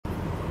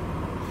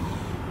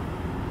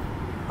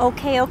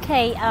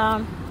Okay.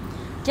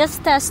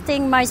 Just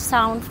testing my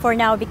sound for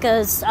now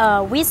because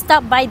we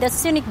stopped by the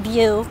scenic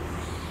view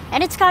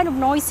and it's kind of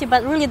noisy,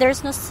 but really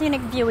there's no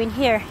scenic view in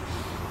here.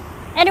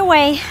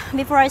 Anyway,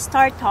 before I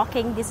start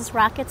talking, this is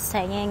Rocket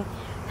saying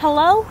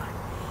hello,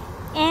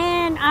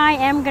 and I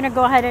am gonna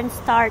go ahead and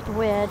start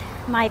with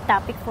my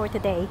topic for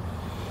today.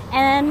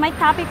 And my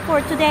topic for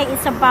today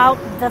is about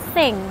the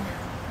thing.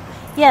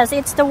 Yes,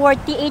 it's the word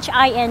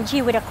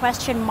THING with a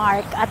question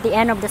mark at the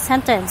end of the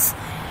sentence.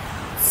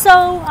 So,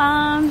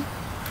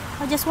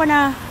 I just want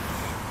to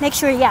make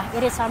sure,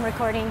 it is on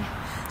recording.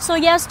 So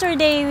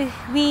yesterday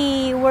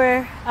we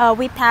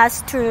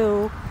passed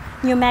through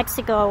New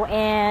Mexico,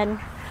 and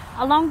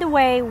along the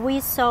way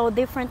we saw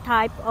different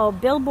type of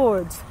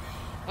billboards.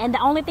 And the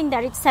only thing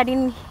that it's said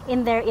in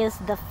there is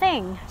the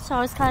thing.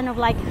 So it's kind of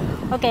like,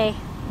 okay,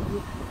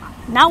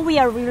 now we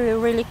are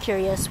really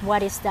curious what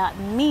does that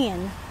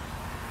mean?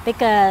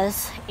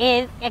 Because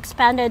it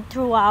expanded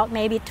throughout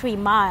maybe 3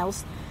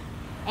 miles.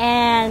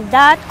 And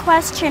that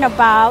question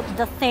about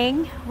the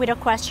thing with a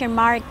question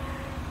mark,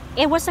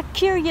 it was a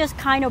curious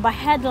kind of a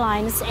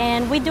headlines.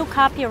 And we do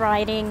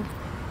copywriting,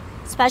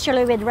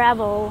 especially with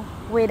Rebel,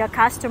 with the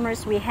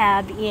customers we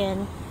have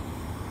in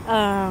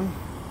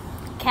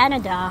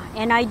Canada.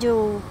 And I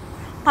do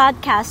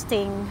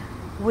podcasting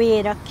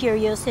with a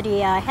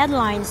curiosity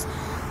headlines.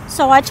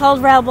 So I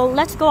told Rebel,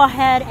 let's go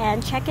ahead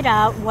and check it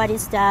out. What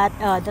is that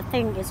the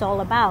thing is all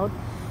about?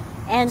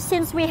 And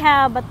since we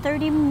have a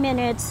 30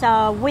 minutes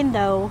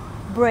window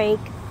break,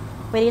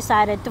 we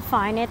decided to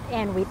find it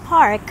and we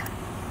park.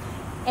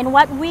 And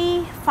what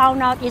we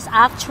found out is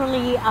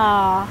actually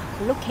a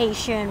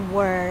location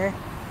where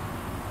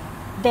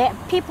the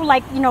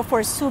people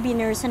for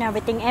souvenirs and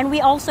everything. And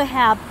we also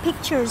have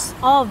pictures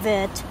of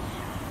it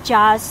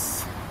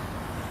just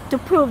to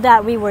prove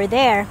that we were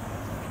there.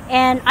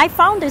 And I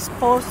found this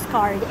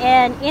postcard,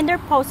 and in their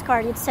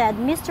postcard it said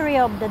Mystery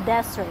of the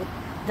Desert,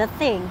 the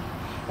thing.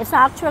 It's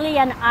actually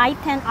an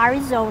I-10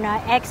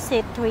 Arizona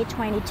exit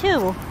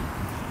 322.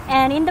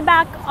 And in the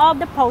back of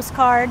the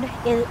postcard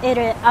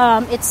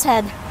it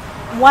said,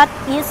 what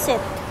is it?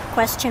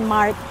 Question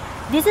mark.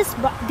 This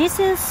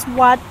is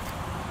what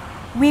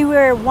we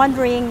were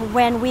wondering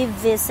when we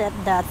visit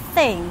the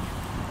thing.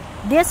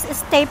 This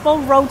staple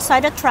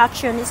roadside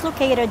attraction is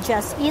located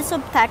just east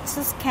of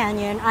Texas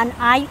Canyon on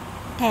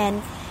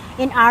I-10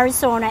 in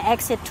Arizona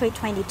exit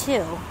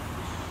 322.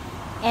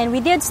 And we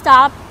did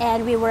stop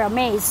and we were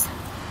amazed.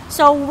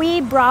 So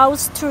we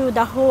browsed through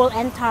the whole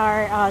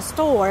entire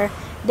store.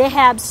 They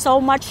have so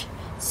much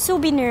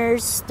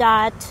souvenirs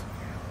that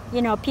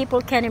people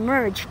can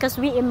emerge, because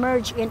we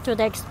emerge into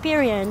the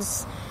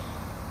experience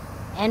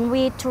and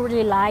we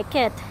truly like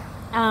it.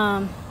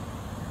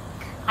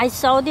 I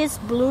saw this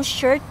blue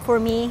shirt for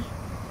me.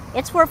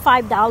 It's for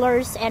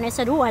 $5 and I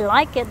said, oh, I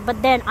like it.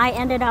 But then I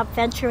ended up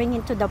venturing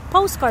into the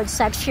postcard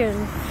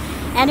section.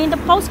 And in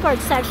the postcard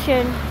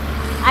section,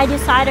 I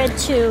decided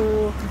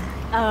to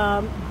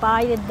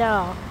buy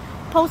the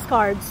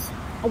postcards.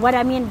 What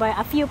I mean by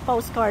a few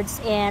postcards,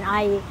 and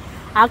I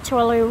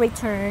actually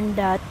returned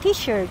the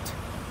t-shirt.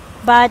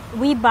 But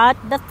we bought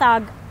the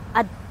thug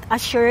a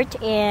shirt,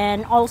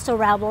 and also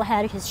Rebel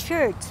had his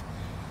shirt.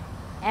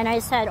 And I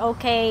said,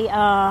 okay,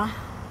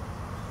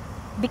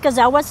 because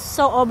I was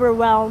so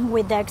overwhelmed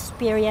with the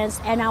experience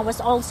and I was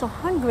also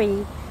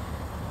hungry.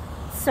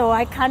 So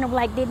I kind of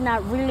did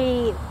not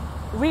really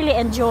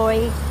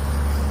enjoy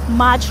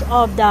much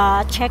of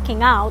the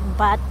checking out,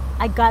 but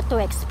I got to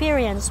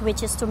experience,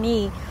 which is to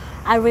me,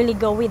 I really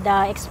go with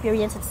the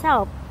experience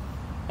itself.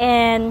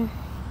 And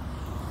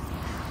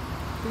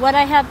what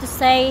I have to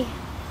say,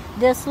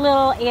 this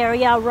little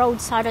area,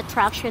 roadside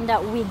attraction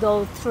that we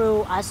go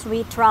through as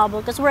we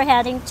travel, because we're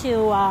heading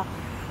to,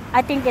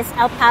 I think it's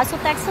El Paso,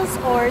 Texas,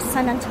 or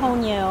San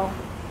Antonio.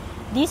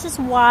 This is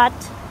what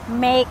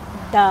make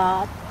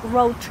the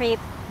road trip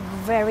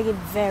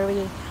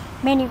very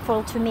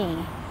meaningful to me.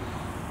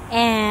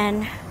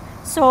 And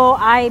so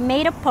I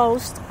made a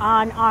post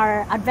on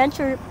our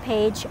adventure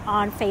page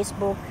on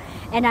Facebook,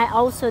 and I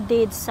also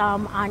did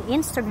some on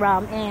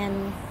Instagram,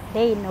 and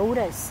they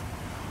noticed.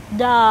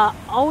 The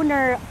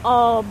owner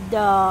of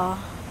the,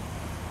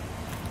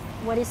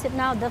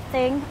 the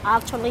thing,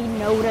 actually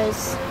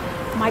noticed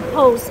my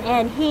post,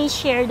 and he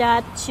shared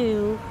that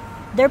to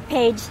their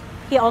page.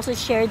 He also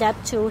shared that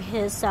to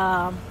his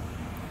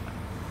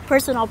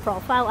personal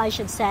profile, I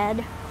should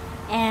say.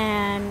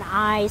 And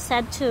I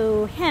said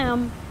to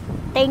him,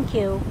 thank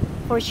you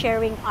for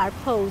sharing our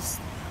post.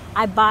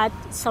 I bought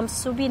some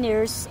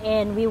souvenirs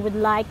and we would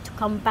like to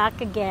come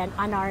back again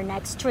on our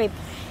next trip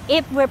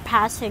if we're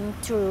passing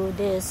through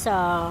this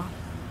to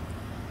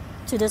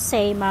the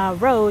same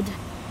road.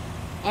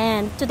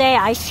 And today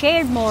I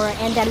shared more,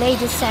 and the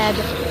lady said,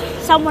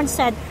 someone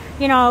said,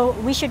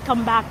 we should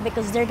come back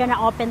because they're gonna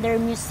open their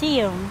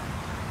museum,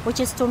 which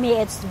is, to me,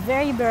 it's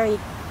very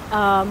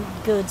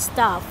good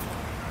stuff.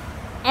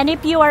 And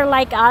if you are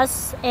like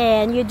us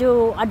and you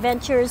do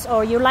adventures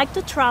or you like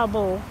to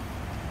travel,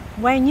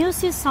 when you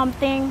see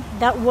something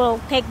that will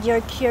take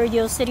your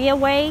curiosity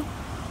away,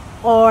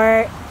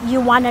 or you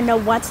want to know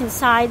what's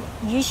inside,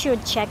 you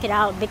should check it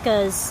out,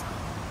 because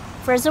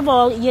first of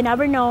all, you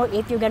never know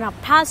if you're gonna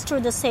pass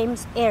through the same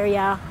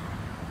area,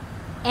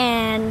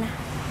 and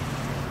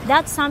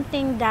that's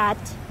something that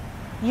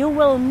you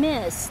will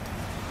miss.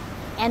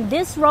 And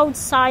this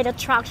roadside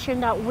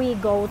attraction that we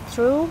go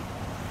through,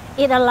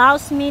 it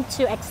allows me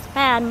to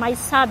expand my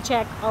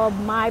subject of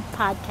my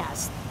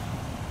podcast.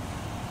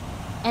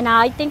 And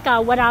I think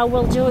what I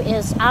will do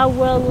is I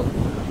will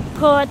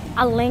put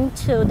a link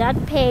to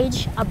that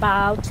page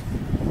about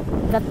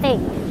the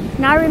thing.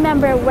 Now I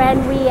remember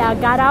when we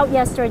got out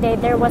yesterday,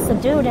 there was a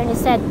dude and he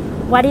said,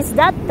 "What is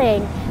that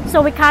thing?"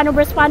 So we kind of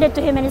responded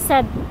to him and he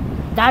said,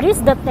 "That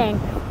is the thing."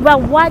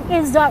 Well, what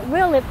is that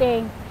really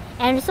thing?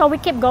 And so we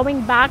kept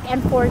going back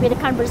and forth with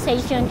the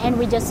conversation, and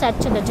we just said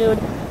to the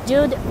dude,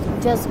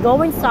 just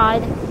go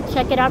inside,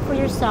 check it out for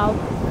yourself,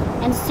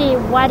 and see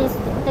what is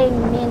the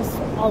thing means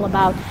all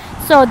about.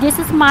 So this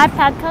is my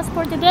podcast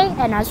for today,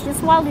 and as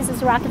usual, this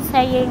is Rocket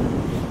saying,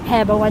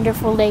 have a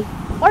wonderful day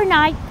or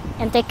night,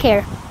 and take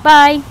care.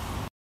 Bye.